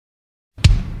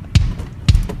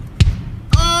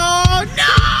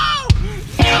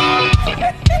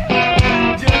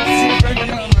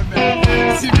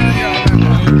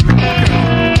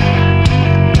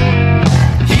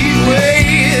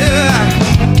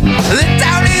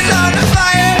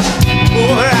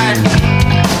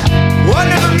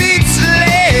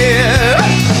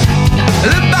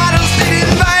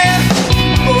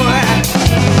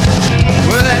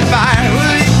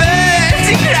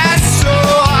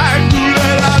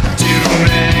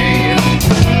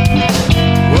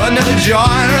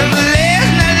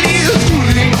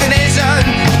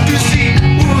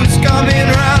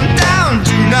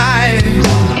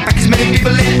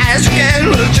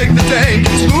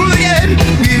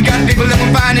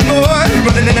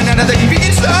at the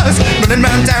convenience stores, running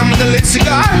around town with a lit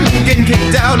cigar, getting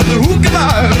kicked out of the hookah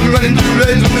bar, running through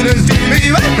lanes with an STV.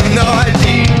 I have no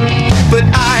idea, but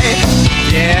I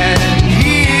can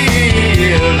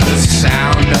hear the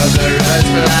sound of the rust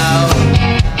plow,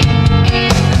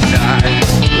 and I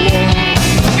won't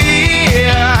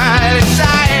fear the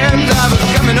times of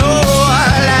coming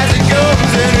on as it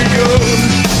goes and it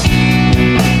goes.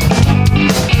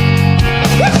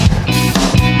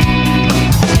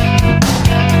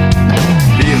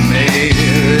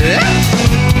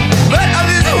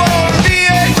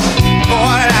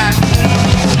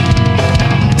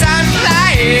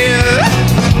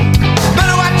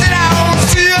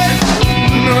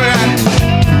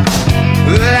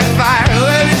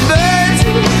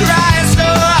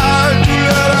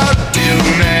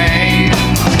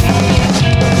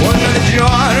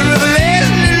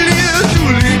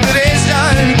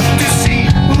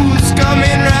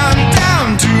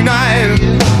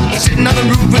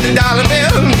 $1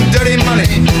 bill, dirty money,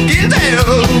 get there.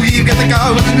 We've got the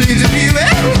car with the leaves of you.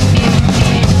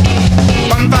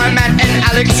 Bonfire Matt and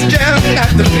Alex Jam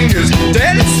at the fingers,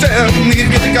 dead and still. We've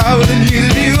got the car with the leaves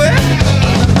of you.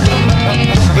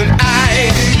 But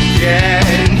I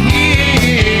can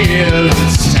hear the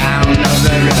sound of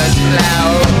the rust plow,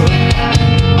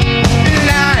 and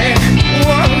I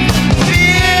won't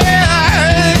fear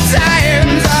the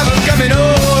times of coming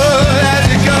on as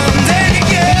it comes and it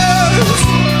goes.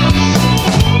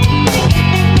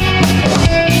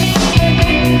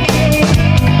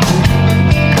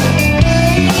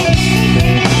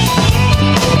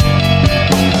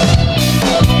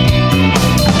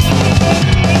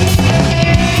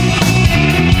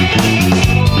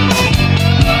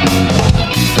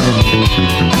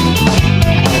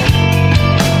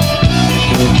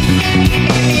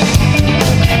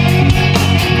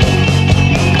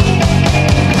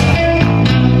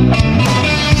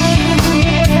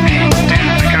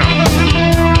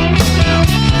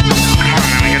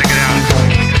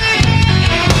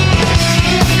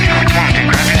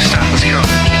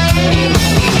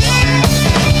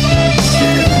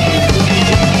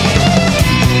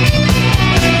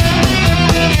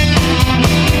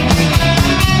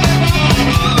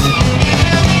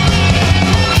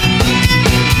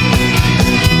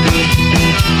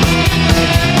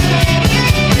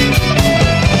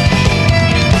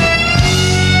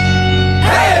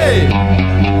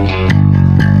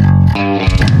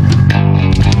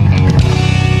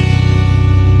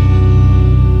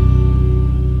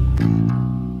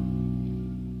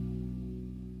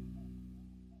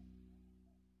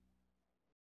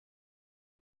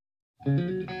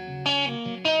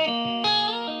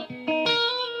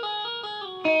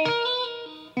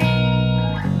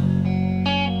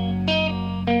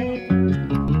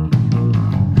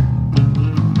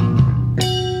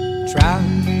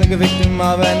 Like a victim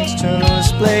of an external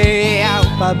display, I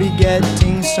hope I'll be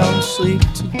getting some sleep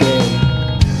today.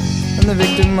 I'm the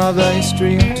victim of the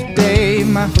history of today.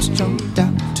 My horse jumped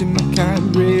out to my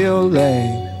cabriolet.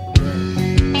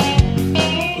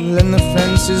 Then the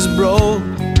fences broke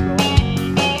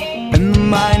and the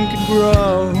mind could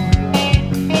grow.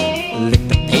 Lick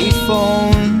the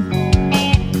payphone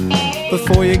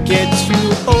before you get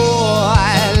too old.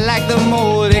 Like the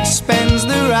mold expends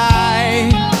the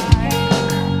ride.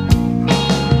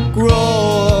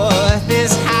 Growth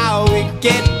is how we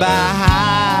get by.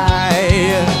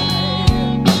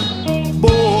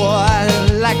 Boy,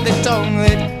 like the tongue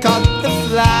that caught the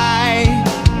fly.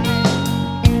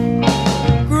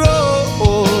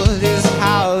 Growth is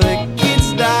how the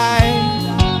kids die.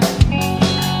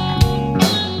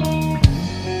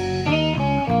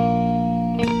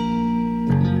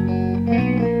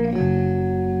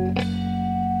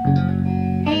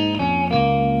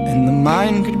 And the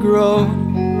mind could grow.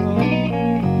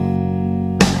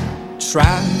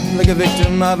 Trapped like a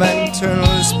victim of an eternal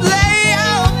display. I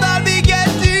hope I'll be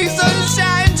getting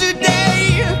sunshine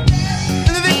today.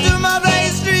 And the victim of the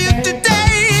history of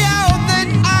today. I hope that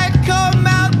I come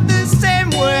out the same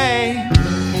way.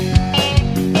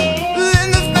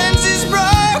 Then the fence is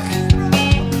broke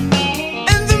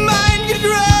and the mind could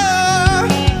grow.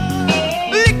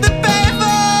 Lick the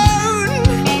payphone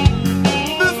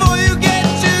before you get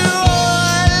too old.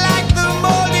 Like the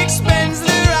mold expends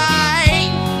the right.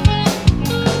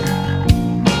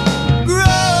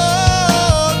 Grow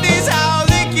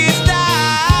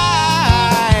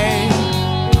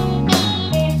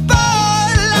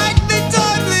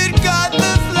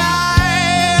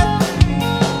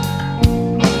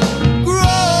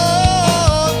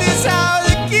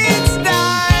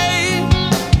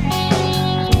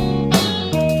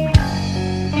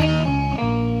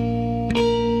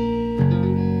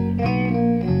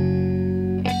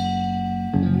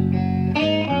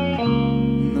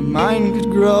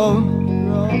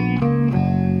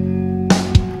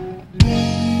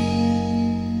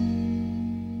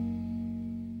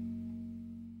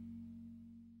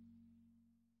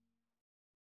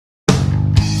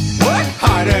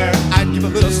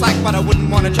but I wouldn't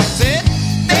wanna chance it.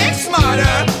 Think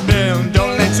smarter, man,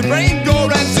 don't let your brain go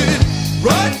rancid.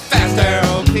 Run faster,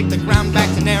 kick the ground back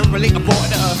to narrowly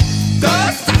avoid a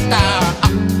disaster.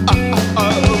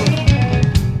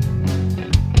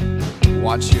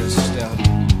 Watch your step,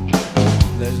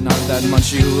 there's not that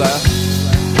much you left.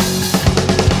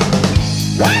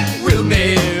 What will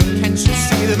be? Can't you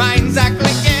see the minds are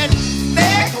clicking?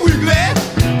 Think quickly,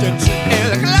 can't you hear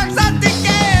the clocks are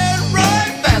ticking? Run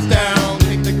faster,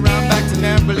 kick the ground back to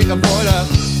narrowly avoid a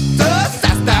disaster.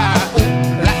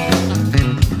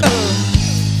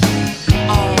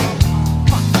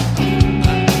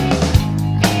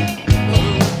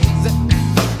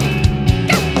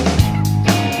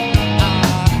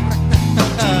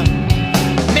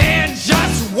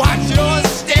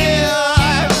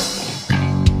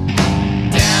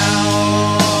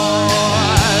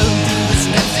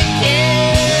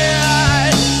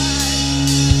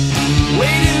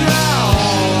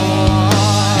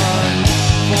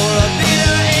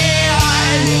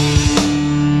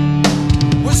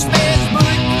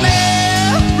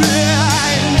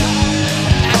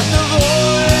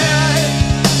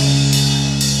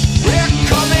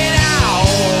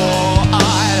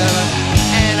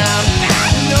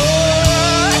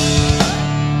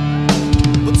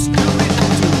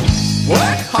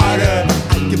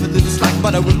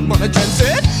 But I wouldn't wanna chance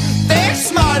it. Think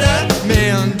smarter,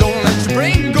 man, don't let your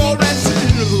brain go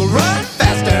rancid. Run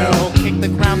faster, kick the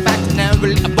ground back to never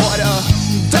avoid a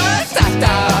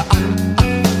disaster.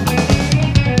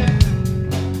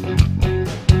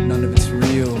 None of it's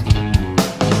real,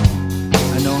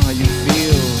 I know how you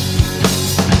feel.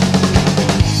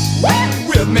 Walk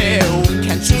with me,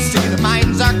 can't you see the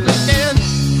minds are clicking?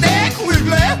 Think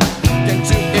quickly, can't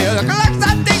you hear the clocks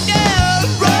are ticking?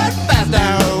 Run faster,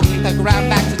 the ground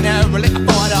back to narrowly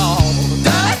avoid all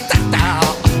disaster.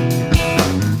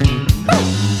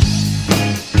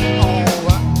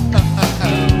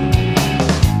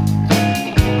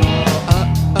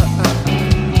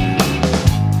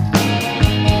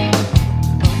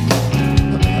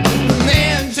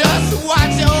 Man, just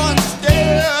watch your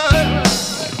step.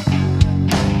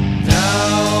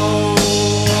 Down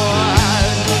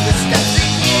the steps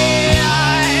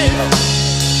again,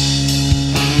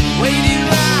 waiting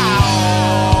around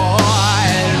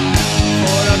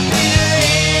for a period.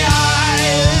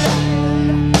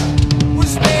 With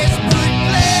space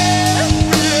quickly,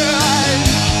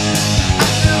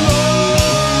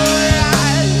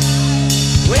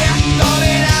 we're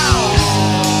going out,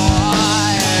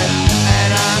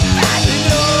 and I'm back to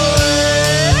do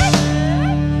it.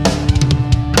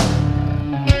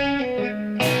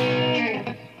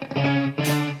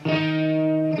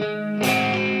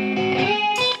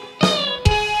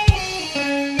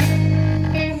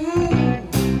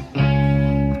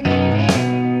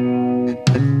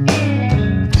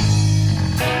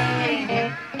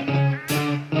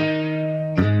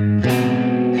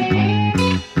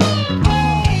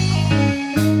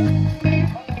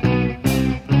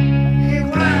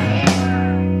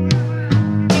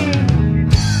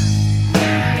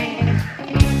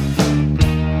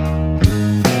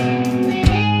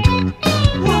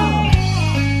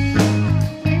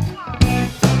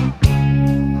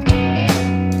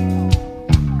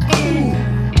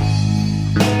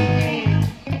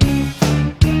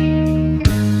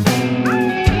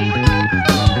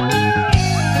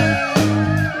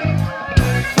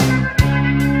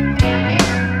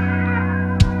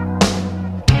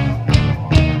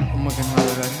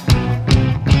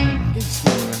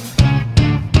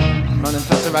 Running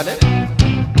faster at it,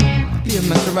 be a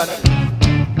master at it.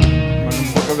 Running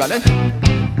quicker at it,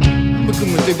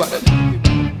 become a big at it.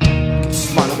 Get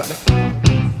smarter at it.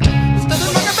 Instead of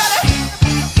looking at it,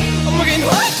 I'm looking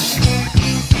what?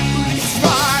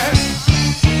 Smart.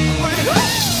 I'm looking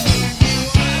what?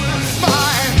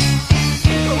 Smart.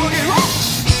 I'm looking what?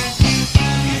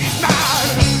 Smart.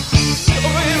 I'm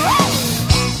looking what?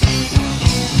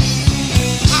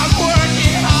 I'm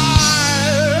working hard.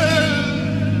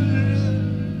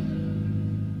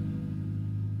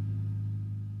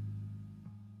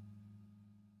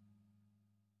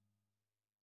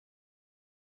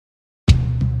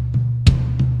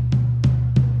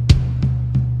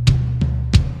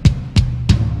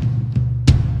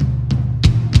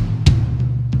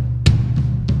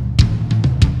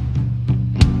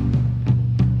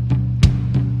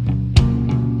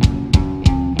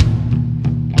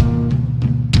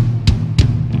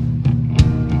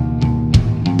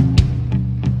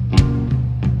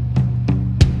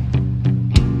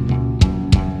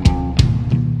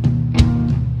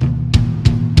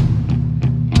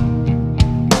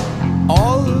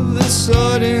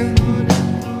 sudden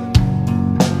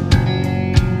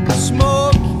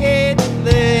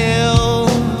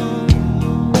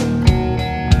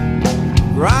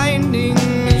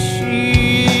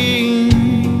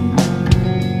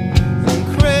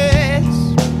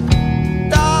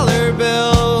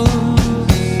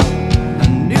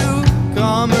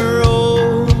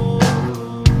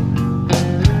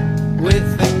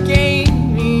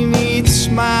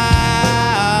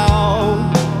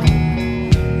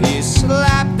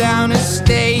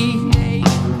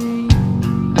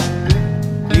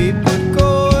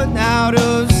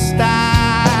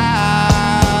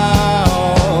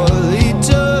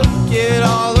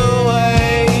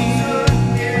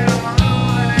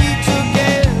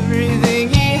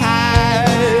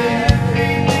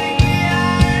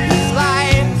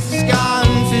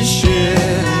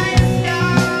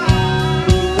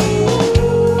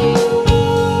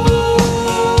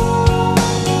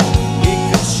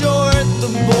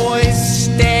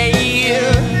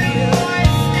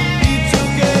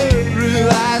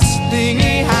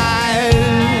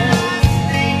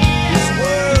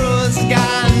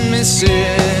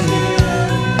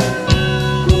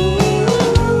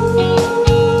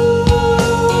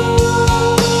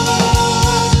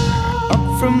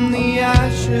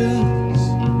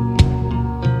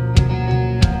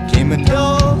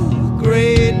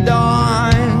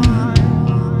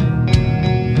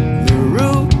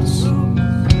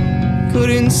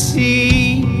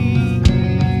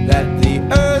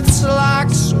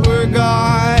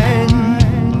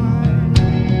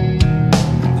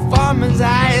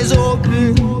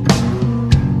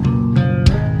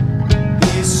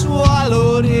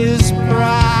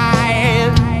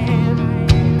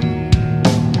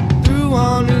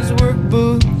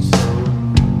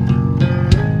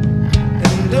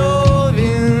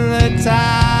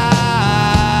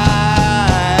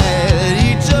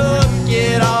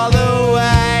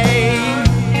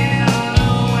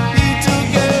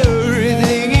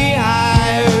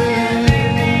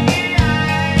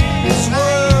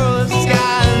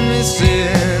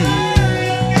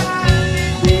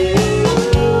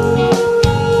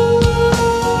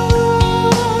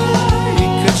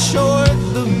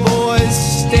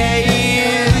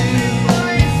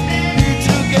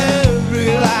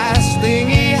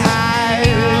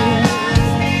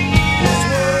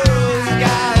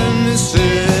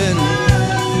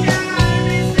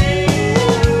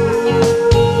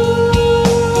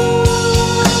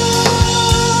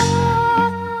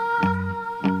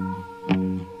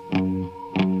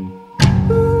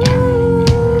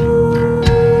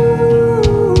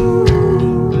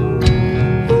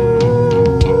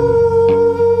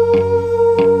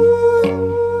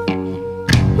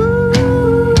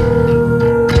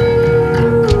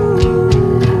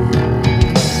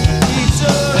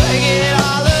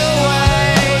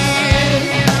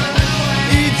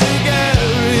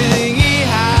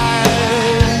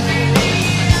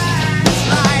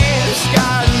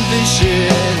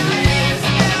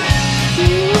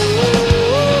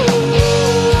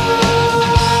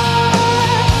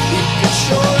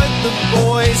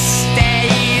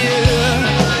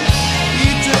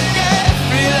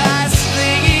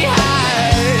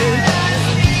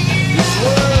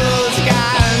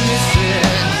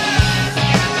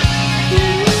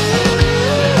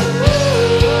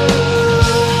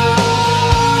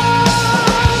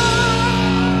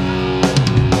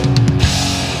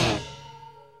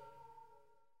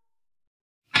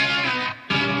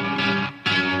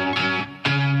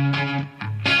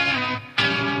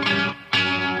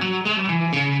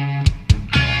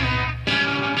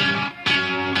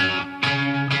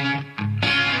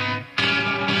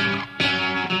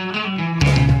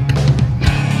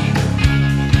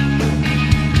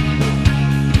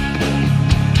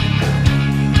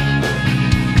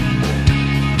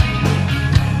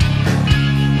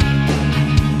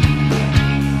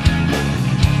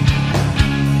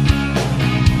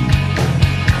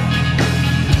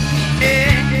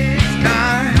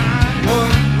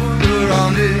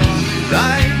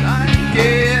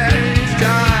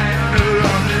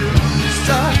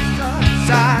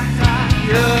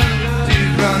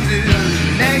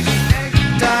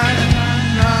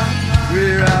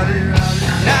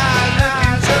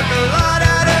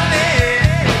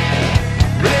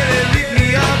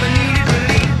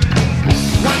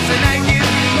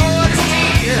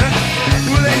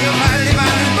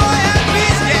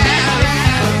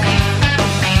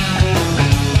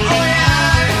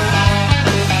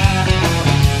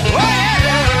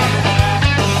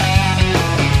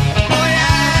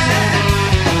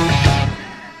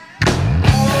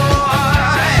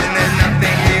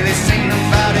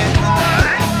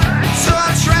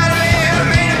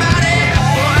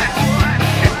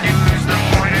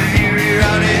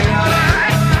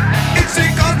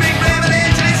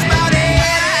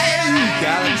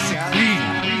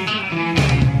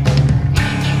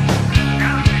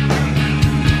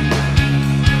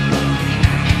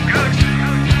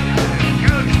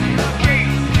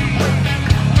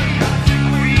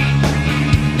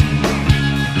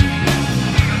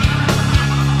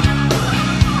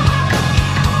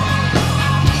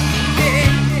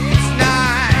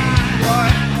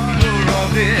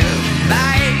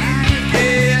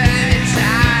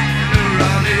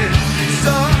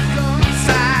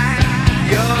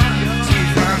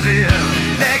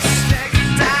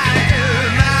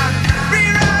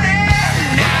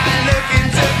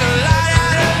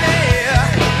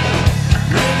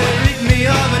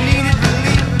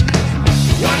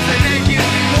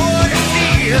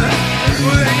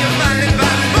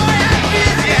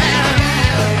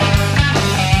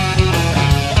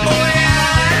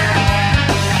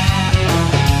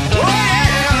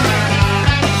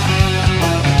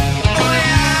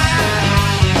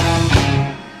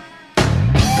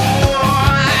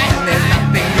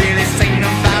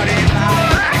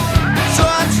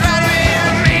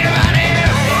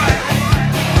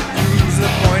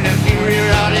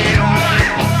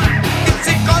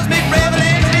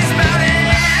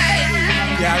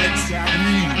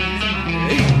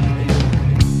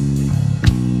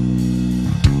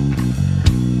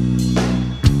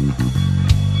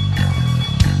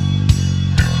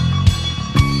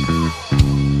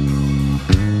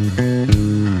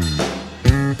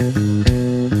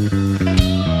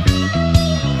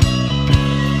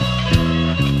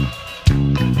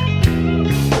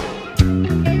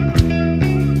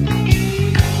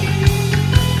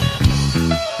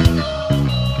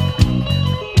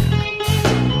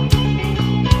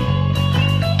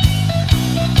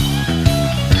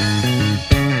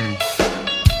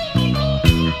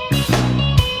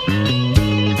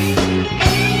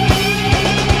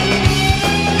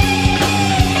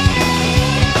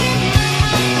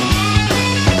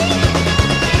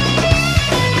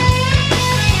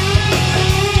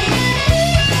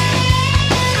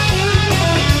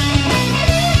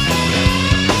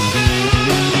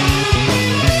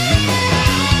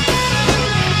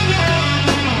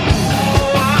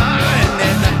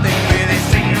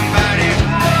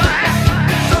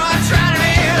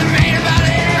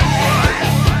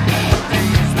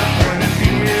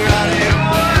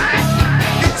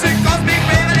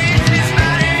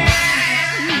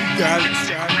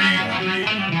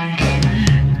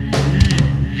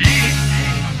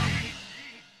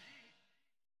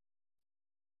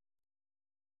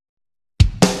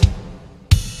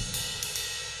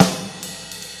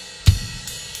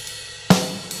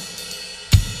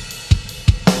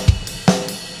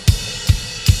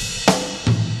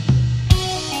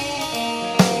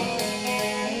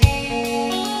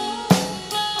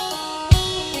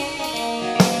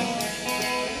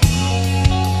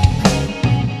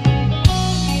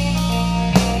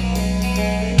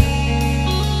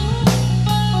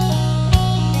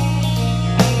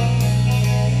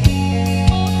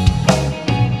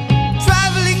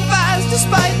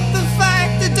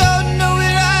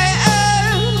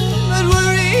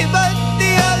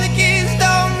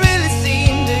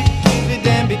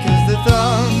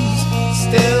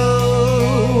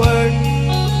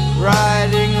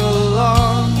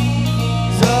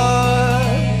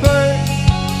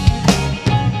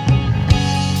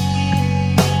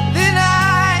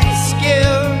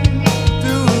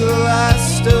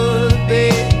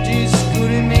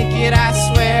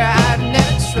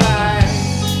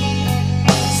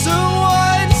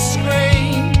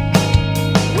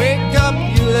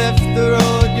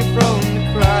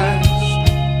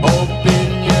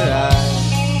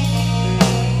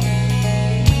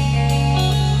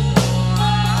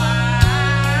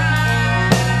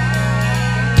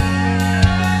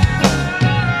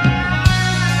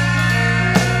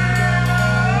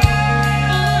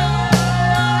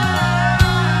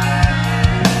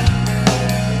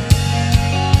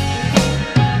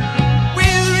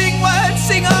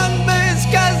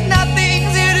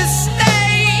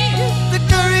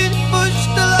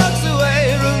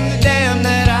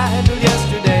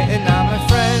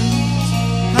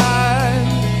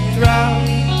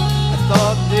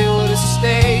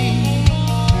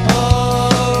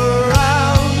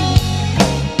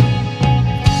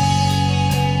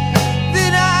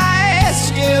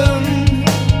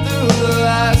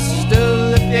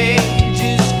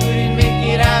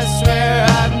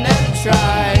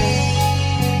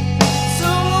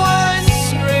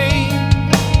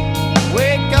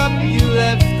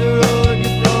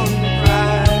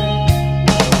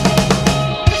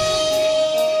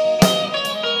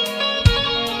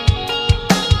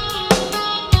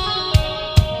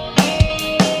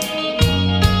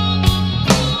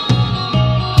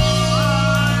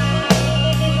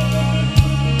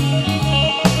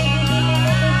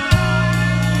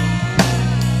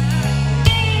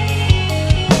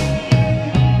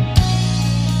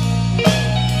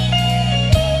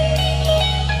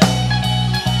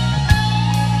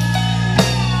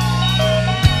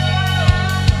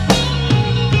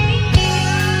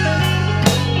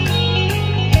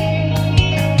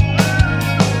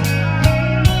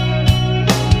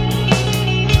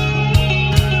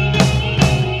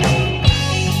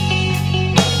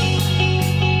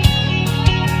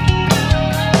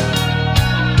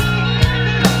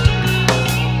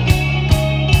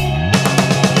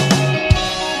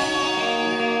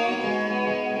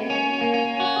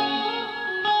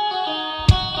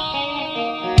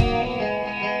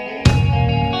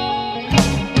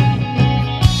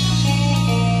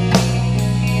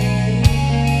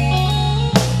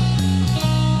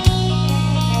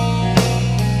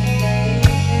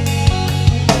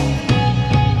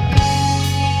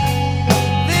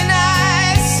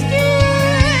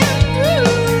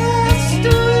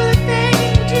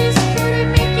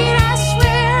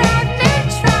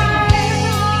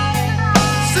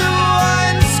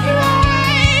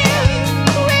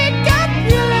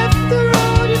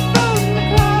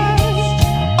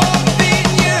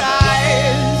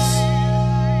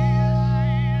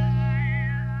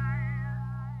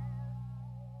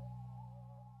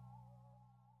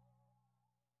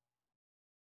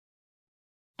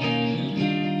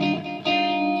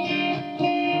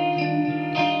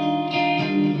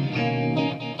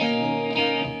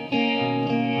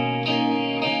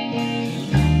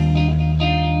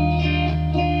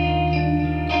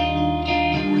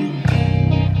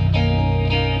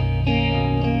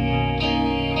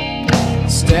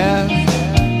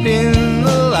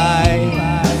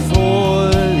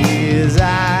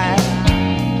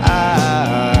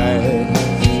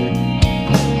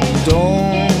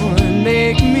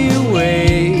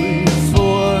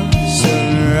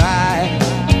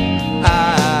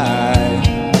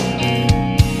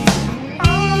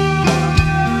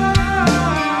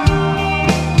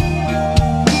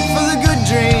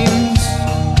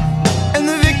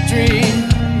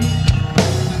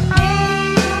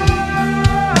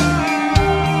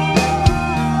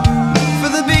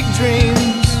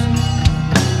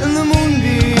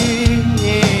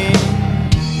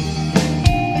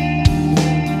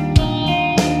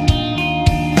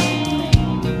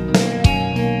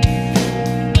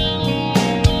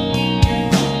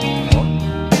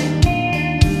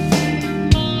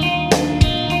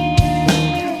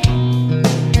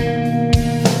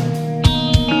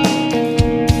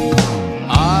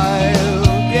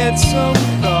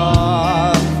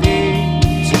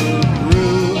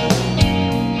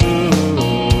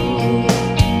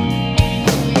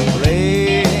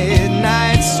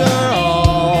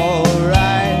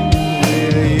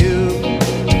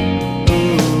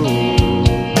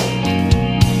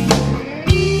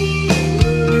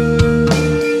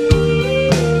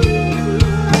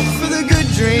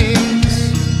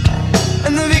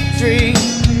dream.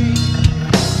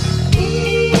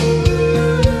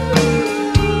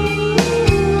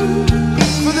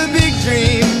 For the big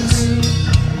dreams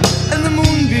and the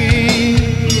moonbeam.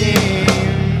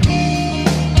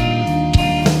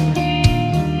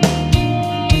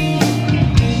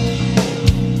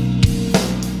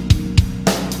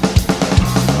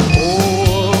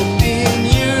 Open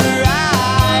your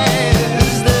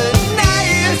eyes, the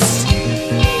night's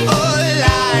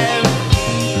alive.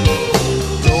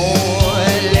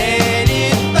 Don't let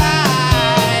it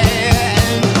by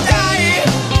and die.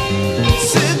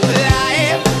 Supply,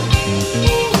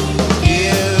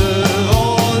 give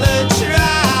all a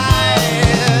try.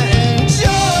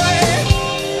 Enjoy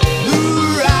the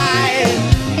ride,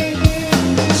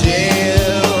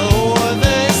 jail or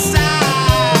the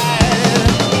side.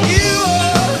 You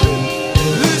are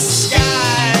the sky.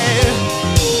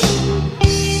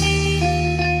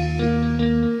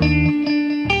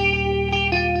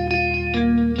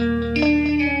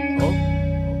 Oh.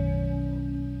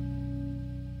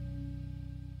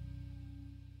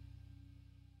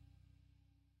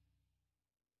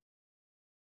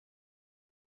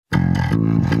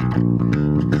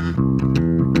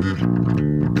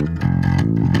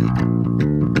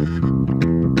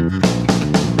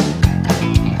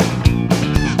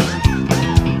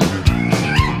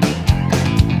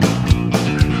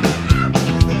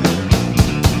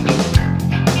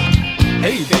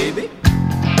 Hey baby,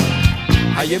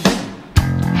 how you been?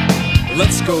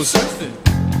 Let's go surfing.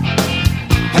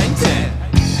 Hang ten.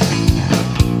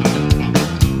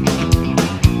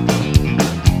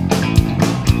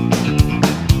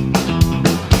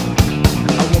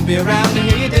 I won't be around to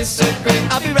hear you disagree.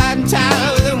 I'll be riding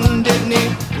tired with a wounded knee.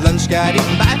 Lunch got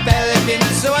eaten by a pelican,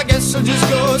 so I guess I'll just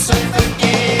go surf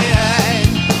again.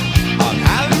 I'm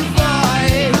having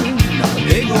fun, not a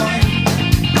big one.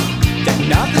 Got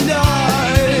nothing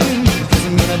done, 'cause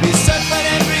I'm gonna be surfing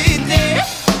every day.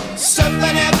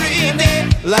 Surfing every day,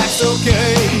 life's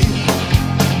okay.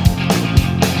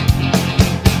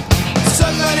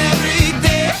 Surfing every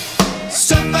day,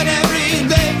 surfing every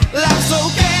day, life's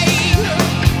okay.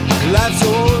 Life's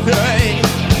okay.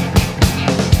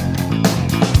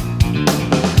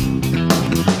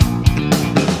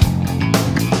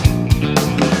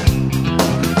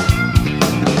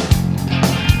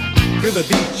 To the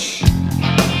beach,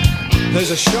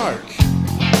 there's a shark.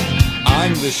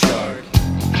 I'm the shark.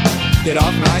 Get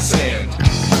off my sand.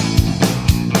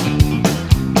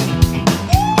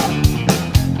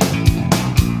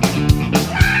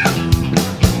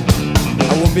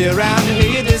 I won't be around to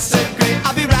hear you disagree.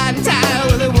 I'll be riding tired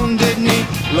with a wounded knee.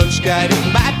 Lunch got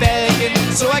eaten by a pelican,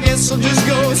 so I guess I'll just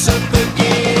go surf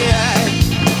again.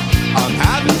 I'm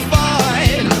having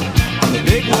fun, I'm the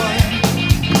big one.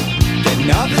 Get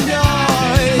nothing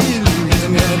done, 'cause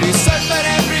I'm gonna be surfing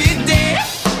every day.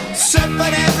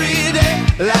 Surfing every day,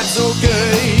 life's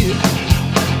okay.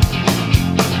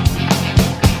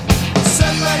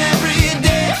 Surfing every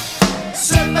day,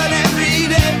 surfing every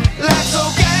day, life's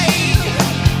okay.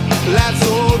 Life's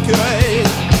okay.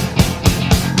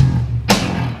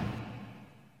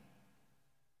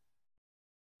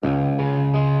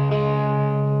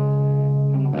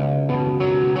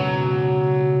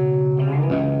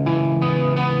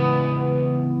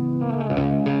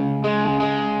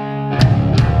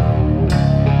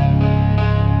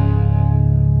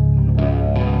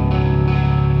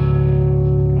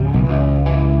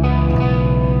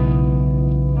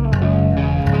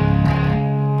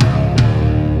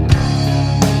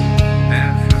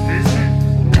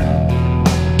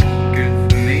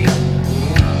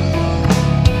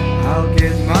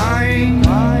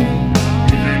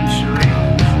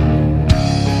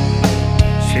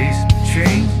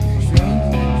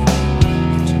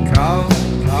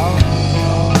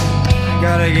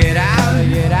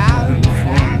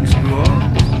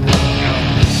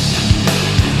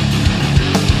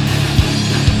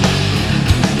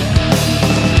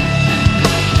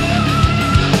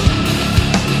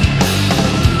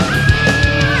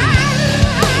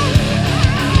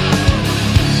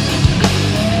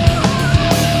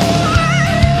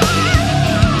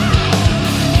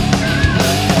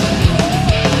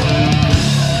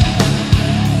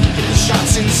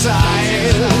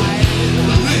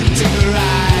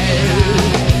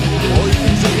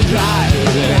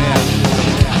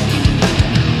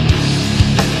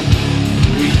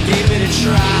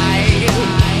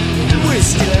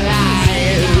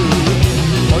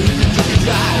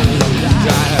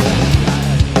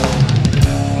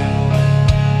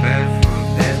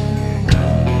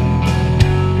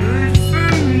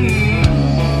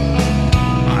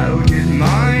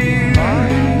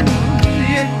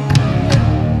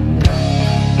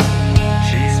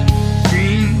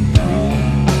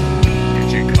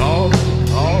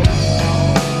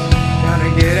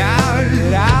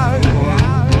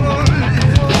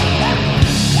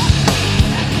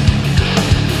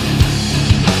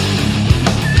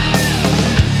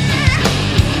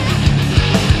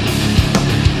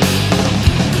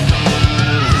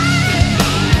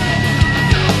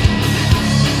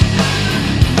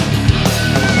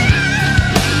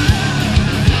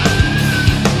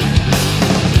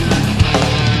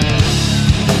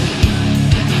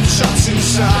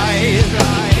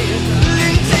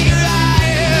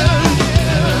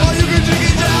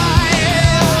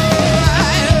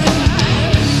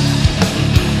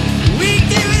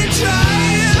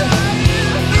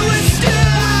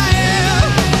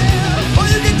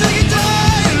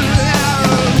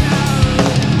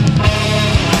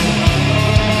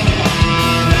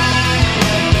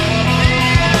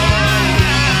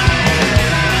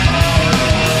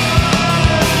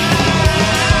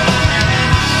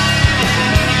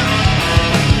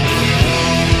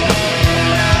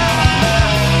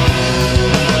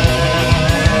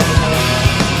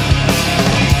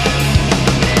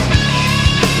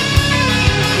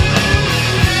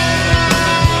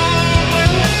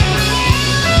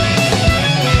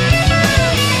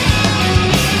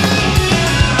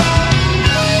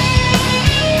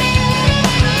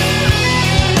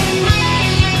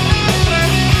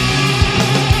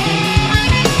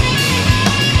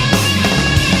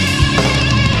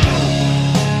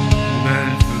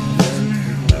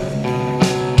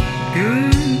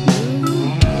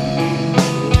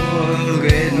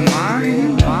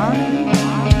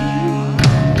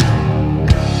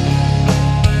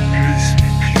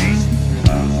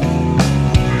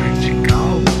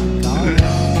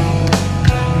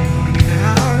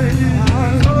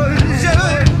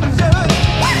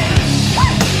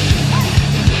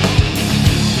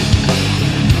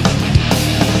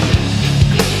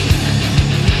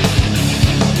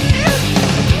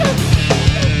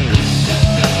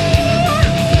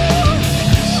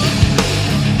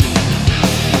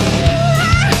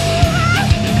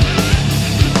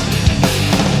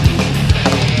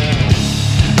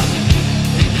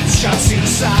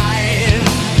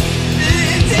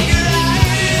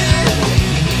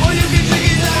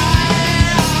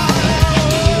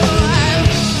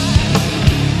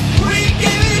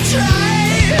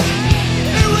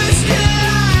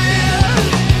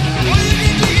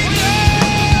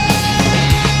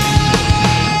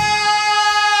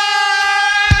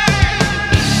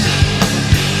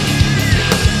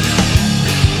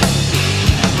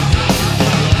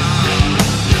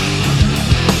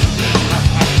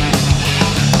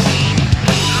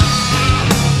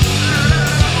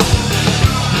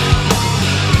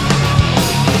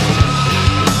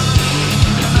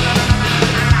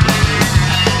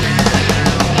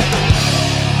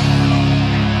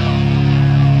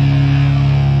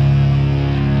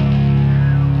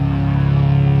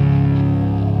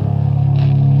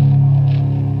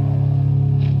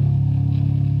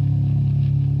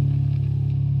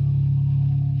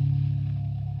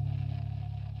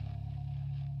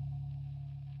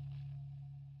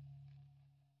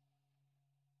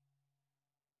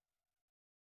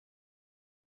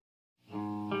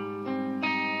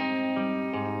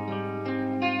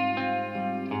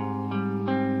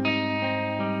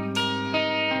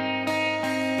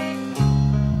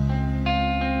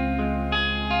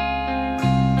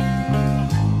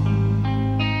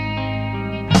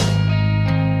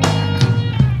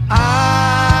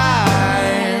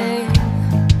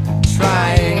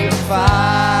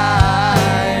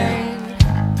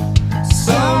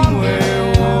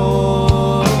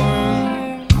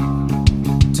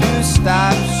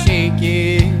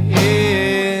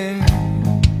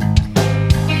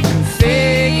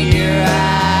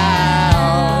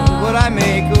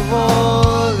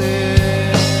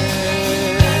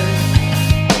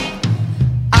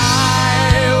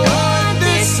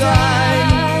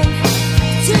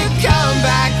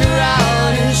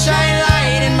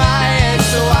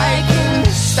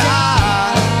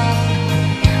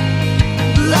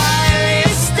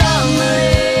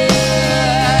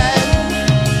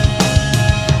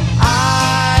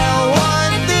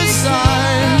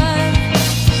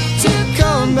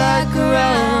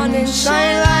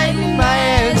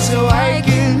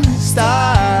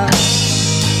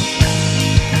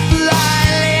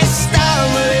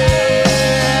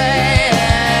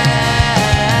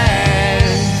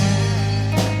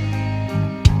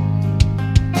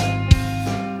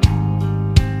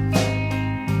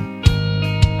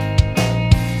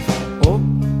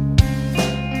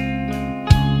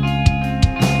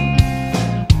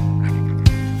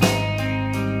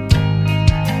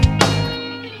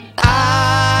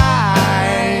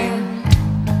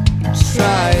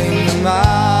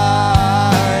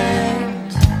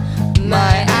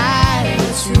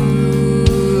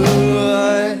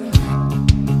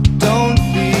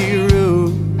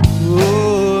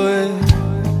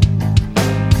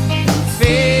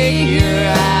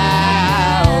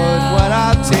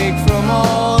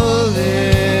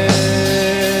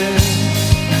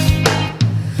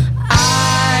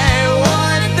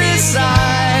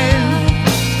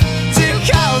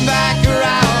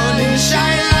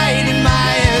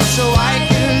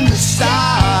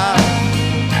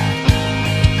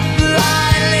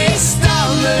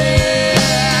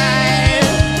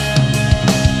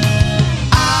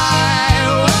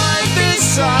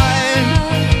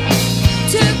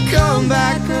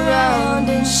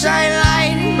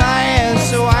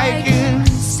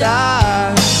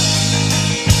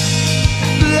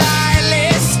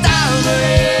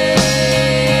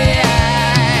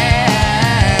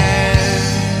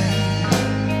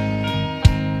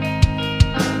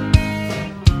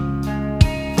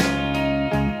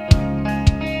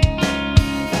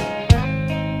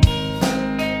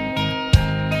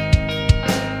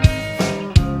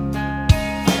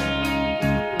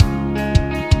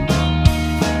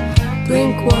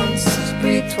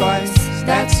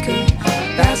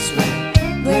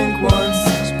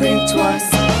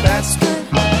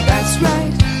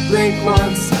 Blink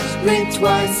once, blink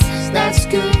twice, that's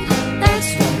good,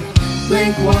 that's right.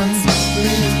 Blink once,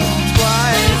 blink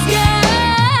twice, yeah.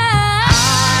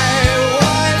 I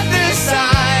want the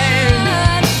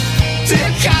sun to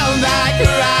come back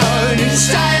around and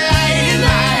shine light in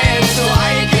my head so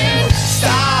I can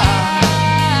stop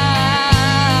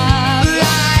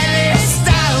blindly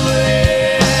stumbling.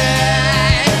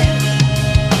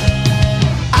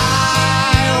 I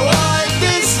want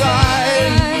the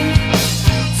sun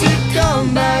to come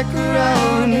back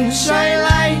around and shine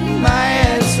light in my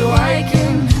head so I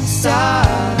can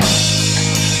stop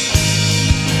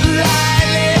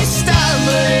blindly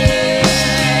stumbling.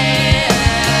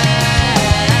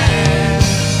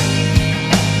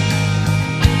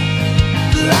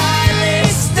 Blindly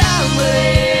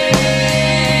stumbling.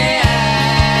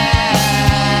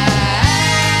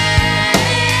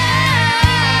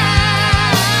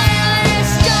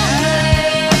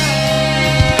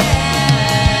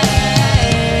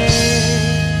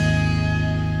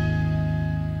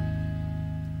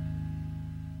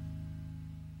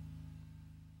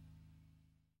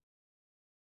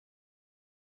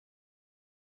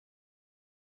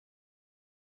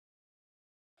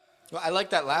 Well, I like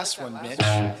that last one, Mitch.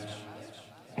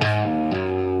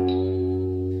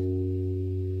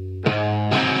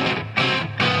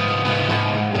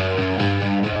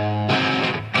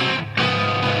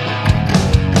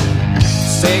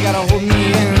 Say you gotta hold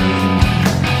me in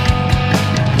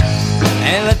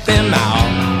and let them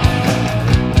out.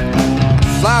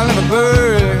 Fly like a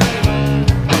bird,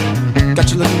 got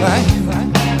you looking like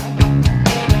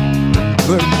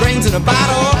bird brains in a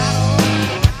bottle.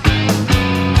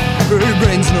 Bird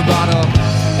brains in a bottle.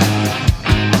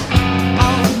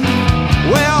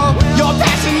 Well, your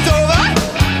passion's over.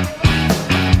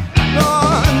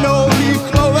 Oh, no leaf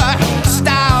clover.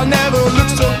 Style never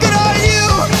looks so good on you.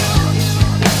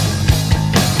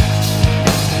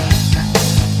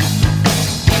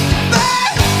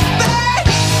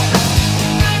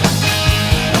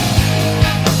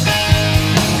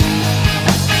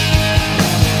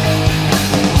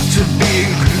 To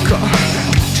being critical,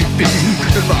 to being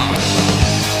critical.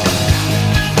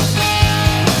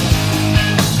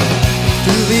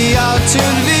 Through the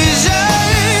altered vision,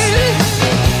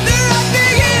 the rock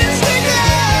begins to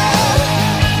glow.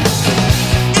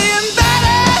 In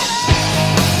battle,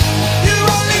 you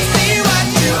only see what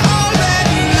you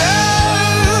already know.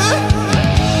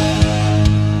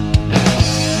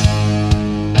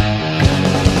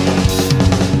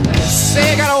 Say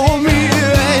you gotta hold me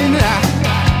right now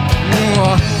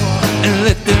and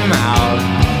let them out.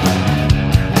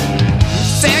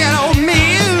 Say you gotta hold me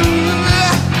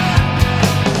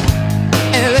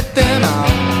and let them out.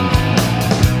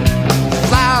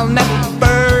 Fly on that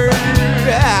bird,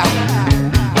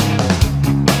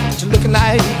 you're looking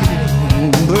like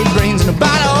bird brains in a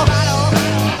bottle.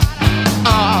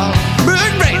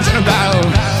 Bird brains in a bottle.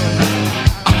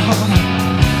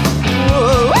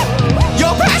 Whoa.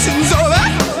 Your passion's over.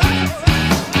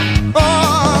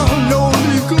 Oh, no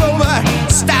leaf clover.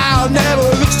 Style never